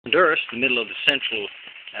Honduras, the middle of the Central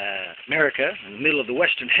America, in the middle of the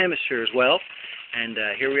Western Hemisphere as well. And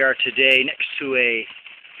here we are today next to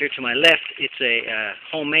here to my left, it's a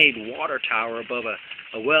homemade water tower above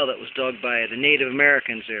a well that was dug by the Native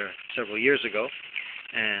Americans there several years ago.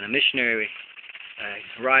 And a missionary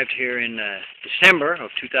arrived here in December of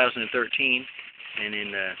 2013, and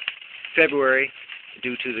in February,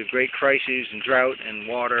 due to the great crises and drought and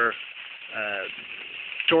water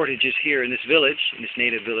shortages here in this village, in this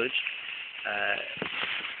native village,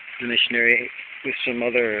 the missionary with some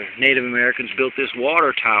other Native Americans built this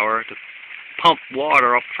water tower to pump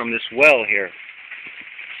water up from this well here,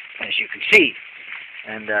 as you can see.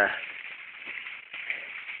 And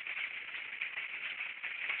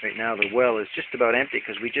right now the well is just about empty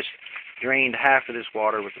because we just drained half of this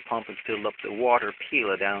water with the pump and filled up the water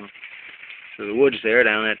pila down through the woods there,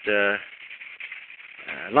 down at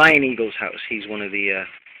Lion Eagle's house. He's one of the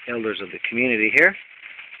elders of the community here,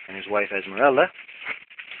 and his wife Esmeralda.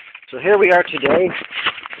 So here we are today.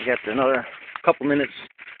 We got another couple minutes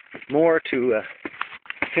more to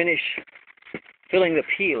finish filling the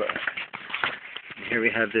pila. And here we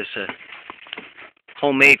have this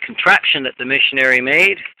homemade contraption that the missionary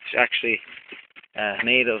made. It's actually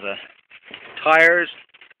made of tires,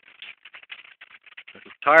 a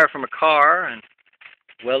tire from a car, and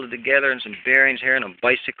welded together, and some bearings here, and a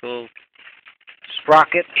bicycle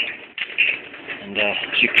sprocket. And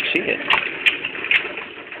as you can see, it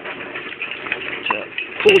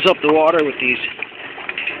pulls up the water with these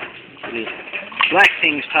black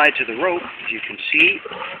things tied to the rope, as you can see.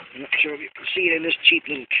 I'm not sure if you can see it in this cheap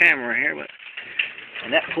little camera here, but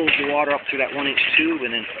and that pulls the water up through that 1-inch tube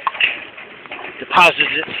and then deposits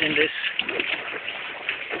it in this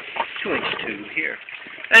 2-inch tube here.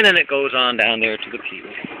 And then it goes on down there to the pila.